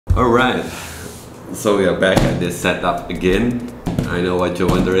Alright, so we are back at this setup again. I know what you're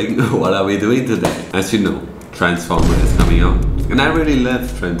wondering, what are we doing today? As you know, Transformer is coming out. And I really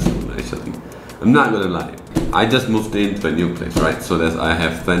love Transformer actually. I'm not gonna lie. I just moved into a new place, right? So I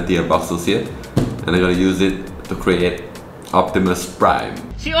have plenty of boxes here. And I'm gonna use it to create Optimus Prime.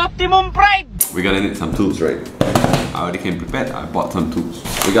 Si Optimum Prime! We're gonna need some tools, right? I already came prepared, I bought some tools.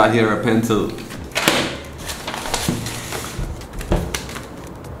 We got here a pencil.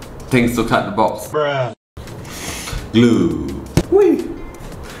 Things to cut the box. Bruh. Glue. Whee!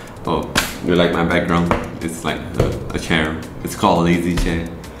 Oh, you like my background? It's like a chair. It's called a lazy chair.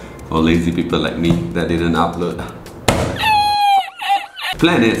 For lazy people like me that didn't upload.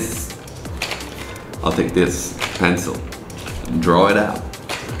 Plan is, I'll take this pencil, draw it out.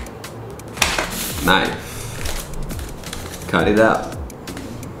 Knife. Cut it out.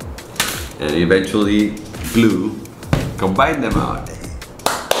 And eventually glue. Combine them out.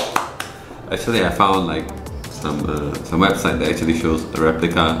 Actually, I found like some website that actually shows a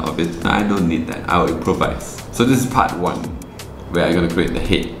replica of it. I don't need that. I'll improvise. So this is part 1, where I'm gonna create the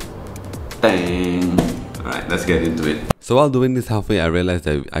head. Dang! Alright, let's get into it. So while doing this halfway, I realized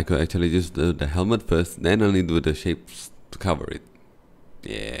that I could actually just do the helmet first, then only do the shapes to cover it.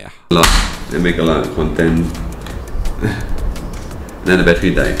 Yeah. They make a lot of content. Then the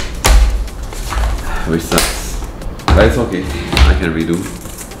battery died, which sucks. But it's okay. I can redo.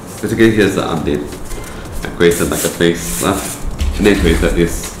 Basically, here's the update. I created like a face stuff, and then created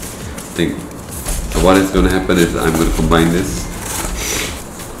this thing. So what is going to happen is I'm going to combine this.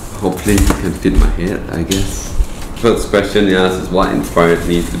 Hopefully it can fit my head, I guess. First question you asked is what inspired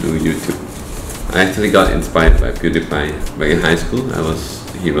me to do YouTube. I actually got inspired by PewDiePie back in high school.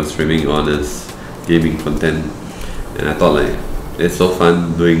 He was streaming all this gaming content, and I thought like it's so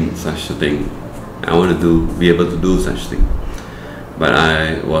fun doing such a thing. I want to be able to do such thing. But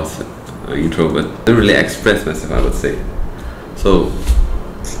I was an introvert. Didn't really express myself, I would say. So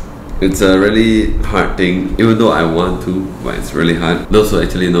it's a really hard thing, even though I want to, but it's really hard. Those who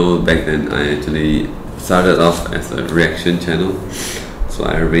actually know, back then I actually started off as a reaction channel. So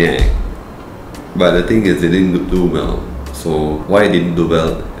I react. But the thing is, it didn't do well. So why it didn't do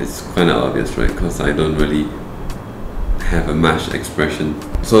well is kind of obvious, right? Because I don't really have a much expression.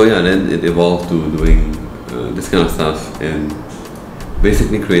 So yeah, then it evolved to doing this kind of stuff and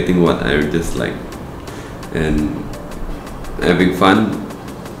basically creating what I just like and having fun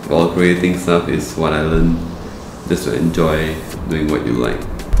while creating stuff is what I learned, just to enjoy doing what you like.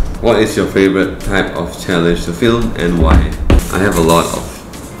 What is your favorite type of challenge to film and why? I have a lot of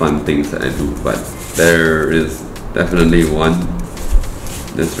fun things that I do, but there is definitely one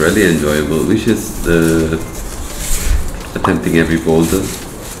that's really enjoyable, which is the attempting every boulder.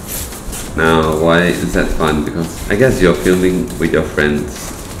 Now, why is that fun? Because I guess you're filming with your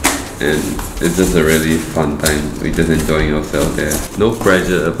friends and it's just a really fun time. We're just enjoying yourself there. No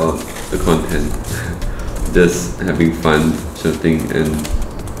pressure about the content. Just having fun shooting and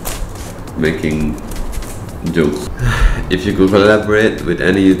making jokes. If you could collaborate with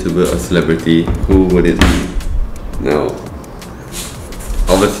any YouTuber or celebrity, who would it be? Now,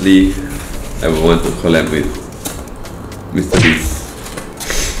 obviously, I would want to collab with Mr. Beast.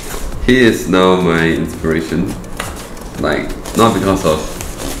 He is now my inspiration, like not because of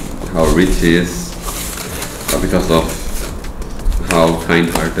how rich he is, but because of how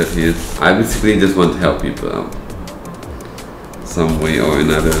kind-hearted he is. I basically just want to help people out, some way or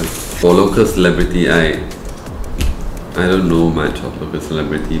another. For local celebrity, I don't know much of local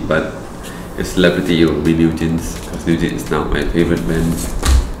celebrity, but if celebrity, it will be New Jeans, because New Jeans is now my favorite band.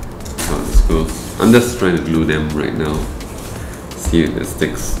 How this goes. I'm just trying to glue them right now, see if it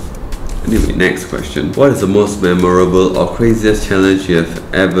sticks. Anyway, next question. What is the most memorable or craziest challenge you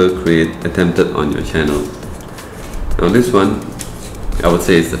have ever attempted on your channel? Now this one, I would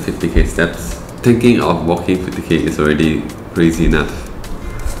say it's the 50k steps. Thinking of walking 50k is already crazy enough.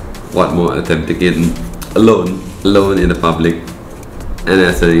 What more attempting it alone in the public, and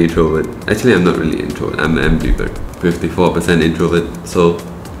as an introvert. Actually, I'm not really an introvert, I'm an ambivert. 54% introvert, so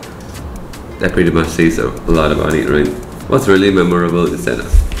that pretty much says a lot about it, right? What's really memorable is that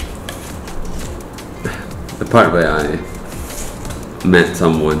the part where I met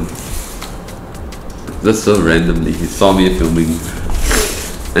someone just so randomly. He saw me filming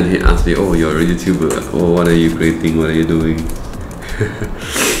and he asked me, "Oh, you're a YouTuber. Oh, what are you creating? What are you doing?"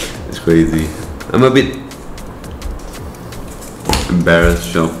 It's crazy. I'm a bit embarrassed,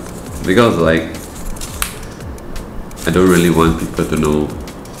 shocked, because like I don't really want people to know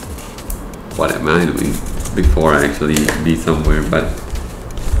what am I doing before I actually be somewhere, but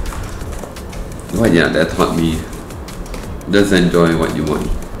yeah, that taught me just enjoy what you want.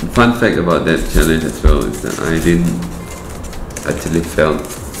 Fun fact about that challenge as well is that I didn't actually felt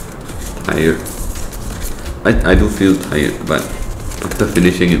tired. I do feel tired, but after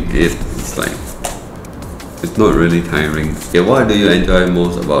finishing it's like it's not really tiring. Okay, what do you enjoy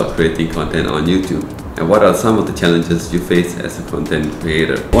most about creating content on YouTube? And what are some of the challenges you face as a content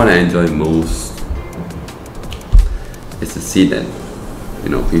creator? What I enjoy most is to see that, you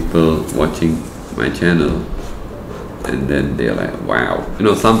know, people watching my channel and then they're like, wow. You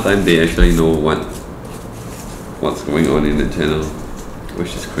know, sometimes they actually know what's going on in the channel,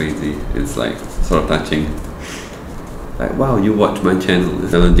 which is crazy. It's like sort of touching. Like, wow, you watch my channel. The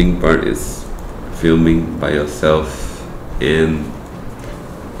challenging part is filming by yourself, and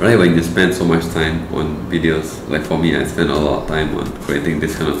right when you spend so much time on videos, like for me, I spend a lot of time on creating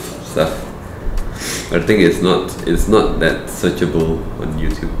this kind of stuff. But I think it's not that searchable on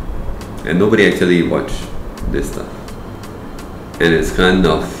YouTube, and nobody actually watch this stuff, and it's kind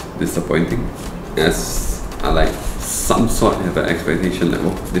of disappointing, as I like some sort have an expectation like,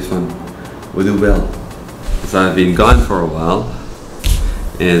 oh, this one will do well. So I've been gone for a while,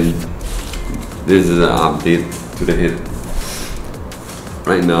 and this is an update to the hit.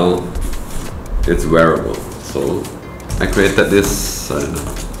 Right now, it's wearable. So I created this, I don't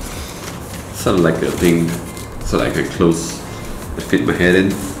know, sort of like a thing, so like a clothes that fit my head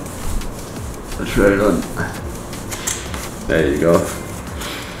in. I'll try it on. There you go.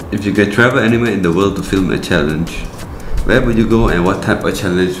 If you could travel anywhere in the world to film a challenge, where would you go and what type of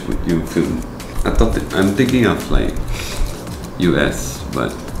challenge would you film? I'm thinking of like US,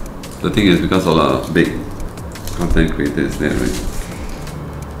 but the thing is, because a lot of big content creators there, right?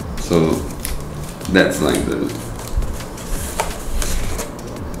 So that's like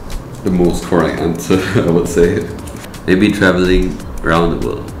the most correct answer, I would say. Maybe traveling around the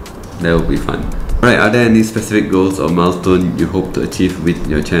world. That would be fun. Alright, are there any specific goals or milestones you hope to achieve with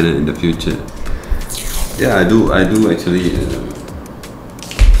your channel in the future? Yeah, I do actually.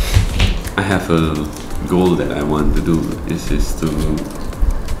 I have a goal that I want to do. Is to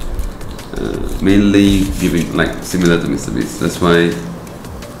mainly giving, like similar to Mr. Beast. That's why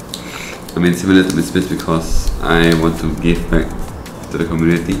I mean similar to Mr. Beast, because I want to give back to the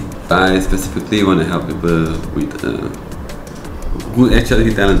community. I specifically want to help people with who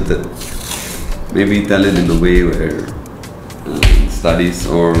actually talented, maybe talent in a way where studies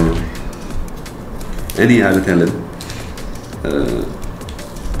or any other talent.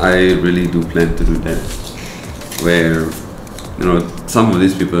 I really do plan to do that, where, you know, some of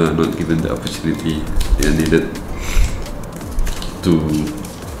these people are not given the opportunity they are needed to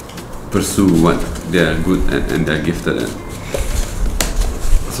pursue what they are good at and they are gifted at.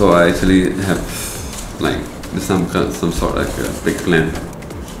 So I actually have like some sort of like a big plan.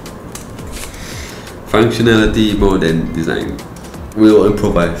 Functionality more than design. We'll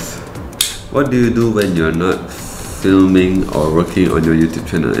improvise. What do you do when you're not filming or working on your YouTube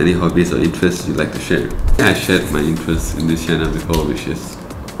channel? Any hobbies or interests you'd like to share? Yeah, I shared my interest in this channel before, which is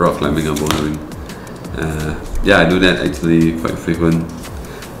rock climbing and bouldering. Yeah, I do that actually quite frequent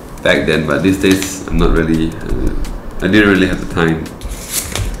back then, but these days I'm not really, I didn't really have the time,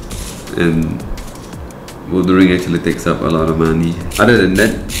 and bouldering actually takes up a lot of money. Other than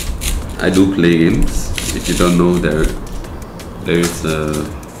that, I do play games. If you don't know, there is a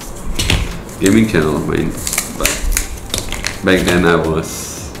gaming channel of mine, but back then I was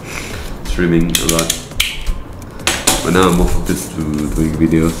streaming a lot, but now I'm more focused to doing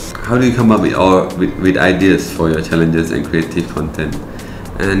videos. How do you come up with ideas for your challenges and creative content?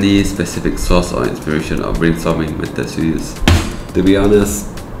 Any specific source or inspiration or brainstorming methods you use? To be honest,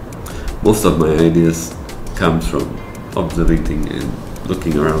 most of my ideas comes from observing things and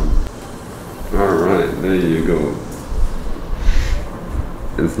looking around. Alright, there you go.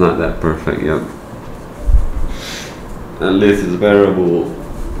 It's not that perfect yet. At least it's wearable.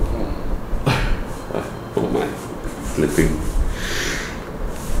 Oh my, slipping.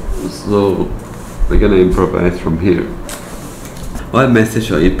 So we're gonna improvise from here. What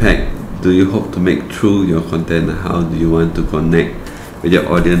message or impact do you hope to make through your content? How do you want to connect with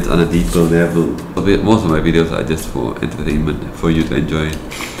your audience on a deeper level? Most of my videos are just for entertainment, for you to enjoy.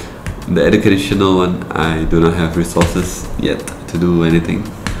 The educational one, I do not have resources yet to do anything,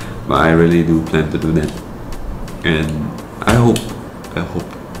 but I really do plan to do that. And I hope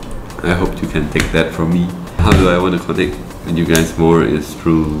you can take that from me. How do I want to connect with you guys more is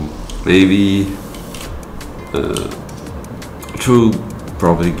through maybe through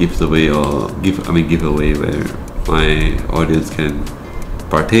probably giveaway or giveaway where my audience can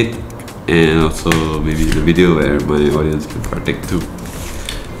partake, and also maybe the video where my audience can partake too.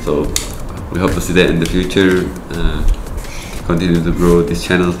 So we hope to see that in the future. continue to grow this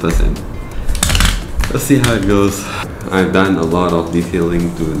channel first, and let's see how it goes. I've done a lot of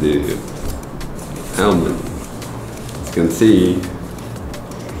detailing to the helmet. As you can see,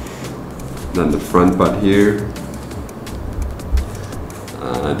 done the front part here,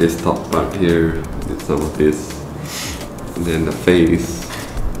 this top part here, did some of this, and then the face.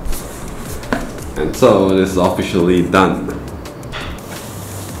 And so this is officially done.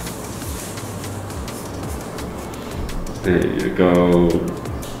 There you go.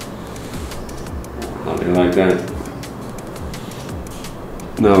 How do you like that?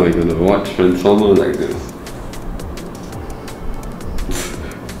 Now we're gonna watch Transformer like this.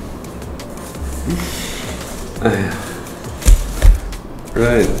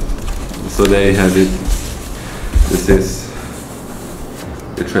 Right, so there you have it. This is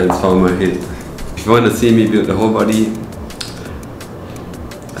the Transformer head. If you want to see me build the whole body,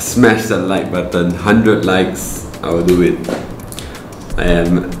 smash that like button. 100 likes, I will do it. I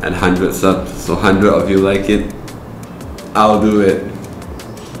am at 100 subs, so 100 of you like it, I'll do it.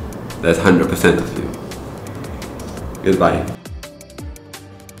 That's 100% of you. Goodbye.